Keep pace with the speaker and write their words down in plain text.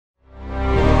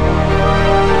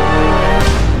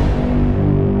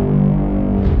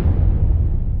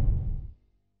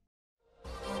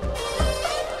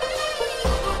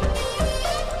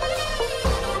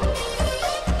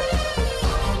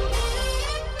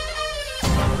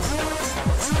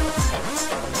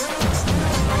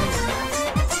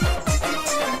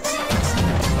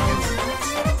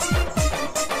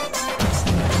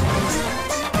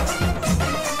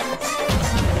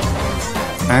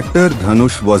actor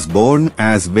Dhanush was born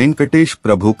as Venkatesh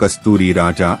Prabhu Kasthuri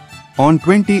Raja on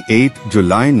 28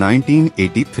 July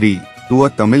 1983 to a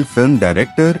Tamil film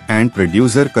director and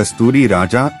producer Kasthuri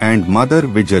Raja and mother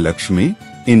Vijayalakshmi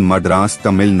in Madras,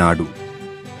 Tamil Nadu.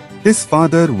 His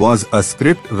father was a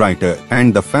script writer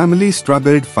and the family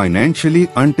struggled financially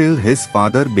until his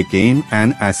father became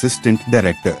an assistant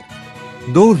director.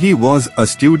 Though he was a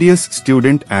studious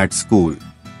student at school,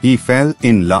 he fell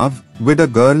in love with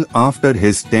a girl after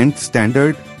his 10th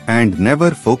standard and never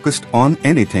focused on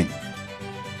anything.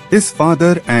 His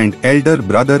father and elder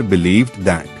brother believed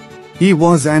that he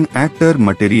was an actor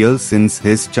material since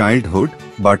his childhood,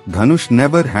 but Dhanush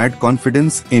never had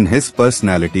confidence in his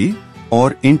personality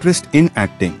or interest in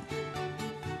acting.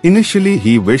 Initially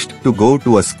he wished to go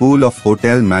to a school of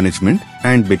hotel management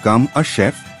and become a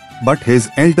chef, but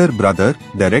his elder brother,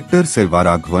 director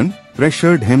Selvaraghavan,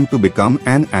 pressured him to become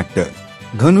an actor.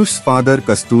 Dhanush's father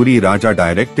Kasthuri Raja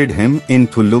directed him in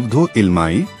Thulluvadho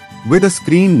Ilamai with a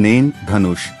screen name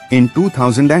Dhanush in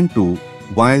 2002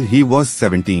 while he was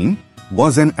 17,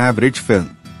 was an average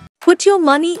film. Put your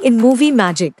money in movie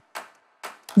magic.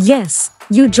 Yes,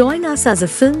 you join us as a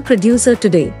film producer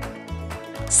today.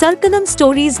 Sarkanam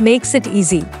Stories makes it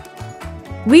easy.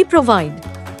 We provide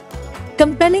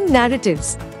compelling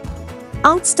narratives,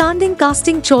 outstanding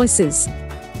casting choices,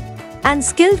 and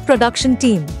skilled production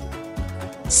team.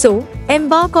 So,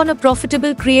 embark on a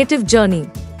profitable creative journey.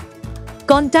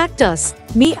 Contact us,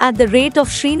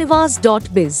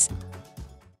 me@srinivas.biz.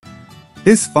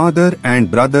 His father and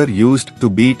brother used to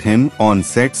beat him on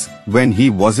sets when he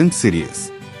wasn't serious.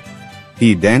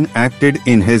 He then acted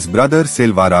in his brother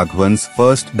Selvaraghavan's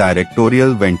first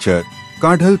directorial venture,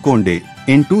 Kaadhal Kondein,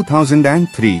 in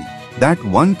 2003, that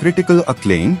won critical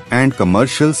acclaim and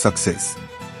commercial success.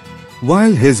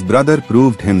 While his brother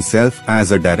proved himself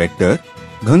as a director,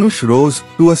 Dhanush rose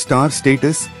to a star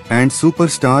status and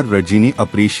superstar Rajini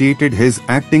appreciated his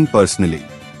acting personally.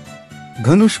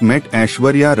 Dhanush met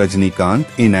Aishwarya Rajinikanth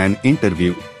in an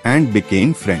interview and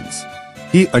became friends.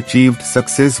 He achieved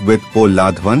success with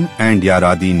Polladhavan and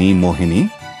Yaaradi Nee Mohini,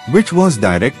 which was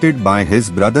directed by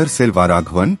his brother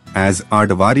Selvaraghavan as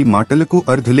Aadavari matalaku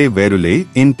ardhale verule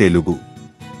in Telugu.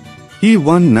 He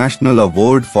won National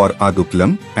Award for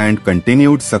Acclaim and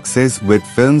continued success with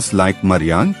films like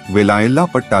Maryan, Velayilla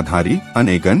Pattadhari,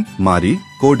 Anegan, Mari,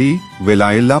 Kodi,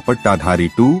 Velayilla Pattadhari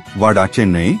 2, Vada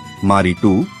Chennai, Mari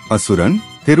 2, Asuran,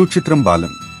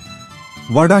 Thiruchitrambalam.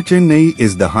 Vada Chennai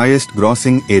is the highest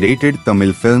grossing A-rated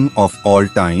Tamil film of all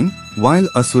time, while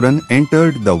Asuran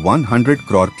entered the 100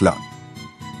 crore club.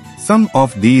 Some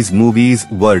of these movies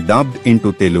were dubbed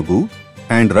into Telugu,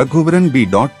 and Raghuvaran B.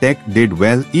 Tech did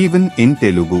well even in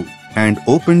Telugu and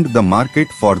opened the market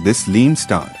for this lean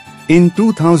star. In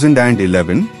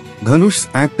 2011, Dhanush's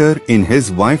actor in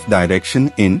his wife direction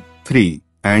in 3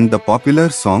 and the popular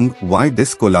song Why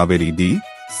This Kolaveri Di,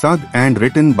 sung and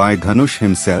written by Dhanush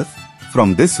himself,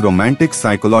 from this romantic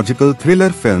psychological thriller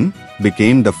film,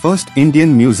 became the first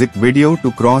Indian music video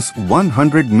to cross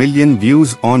 100 million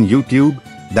views on YouTube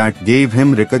that gave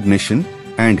him recognition,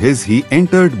 and he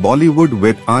entered Bollywood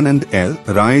with Anand L.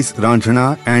 Rai's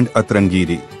Ranjana and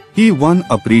Atrangiri. He won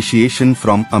appreciation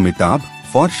from Amitabh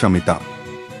for Shamita.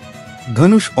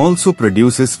 Dhanush also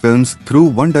produces films through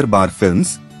Wonderbar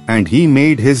Films, and he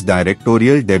made his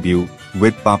directorial debut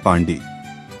with Papandi.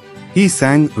 He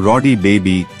sang Roddy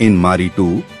Baby in Mari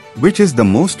 2, which is the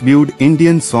most viewed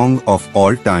Indian song of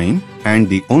all time and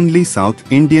the only South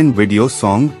Indian video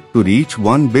song to reach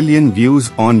 1 billion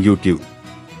views on YouTube.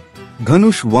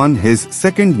 Dhanush won his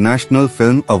second National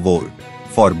Film Award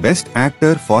for Best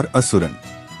Actor for Asuran.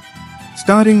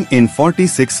 Starring in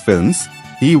 46 films,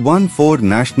 he won 4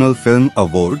 National Film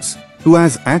Awards, 2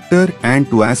 as actor and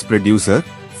 2 as producer,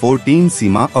 14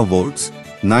 SEMA Awards,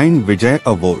 9 Vijay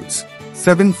Awards,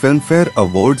 7 Filmfare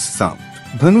Awards South.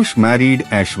 Dhanush married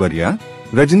Aishwarya,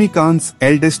 Rajinikanth's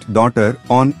eldest daughter,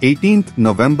 on 18th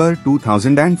November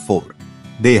 2004.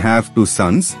 They have 2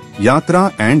 sons,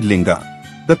 Yatra and Linga.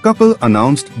 The couple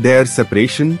announced their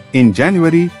separation in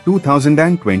January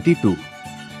 2022.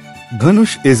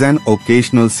 Dhanush is an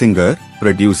occasional singer,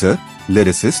 producer,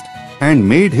 lyricist, and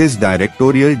made his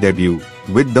directorial debut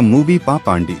with the movie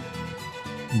Papandi.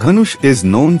 Dhanush is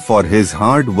known for his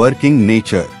hard-working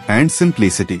nature and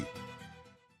simplicity.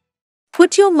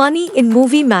 Put your money in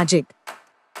movie magic.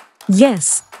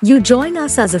 Yes, you join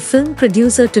us as a film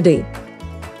producer today.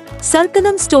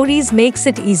 Sarkanam Stories makes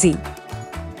it easy.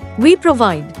 We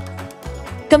provide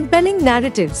compelling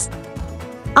narratives,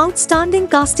 outstanding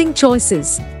casting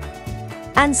choices,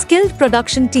 and skilled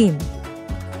production team.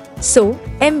 So,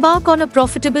 embark on a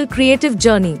profitable creative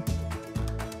journey.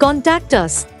 Contact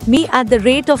us, me at the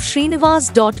rate of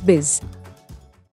Srinivas.biz.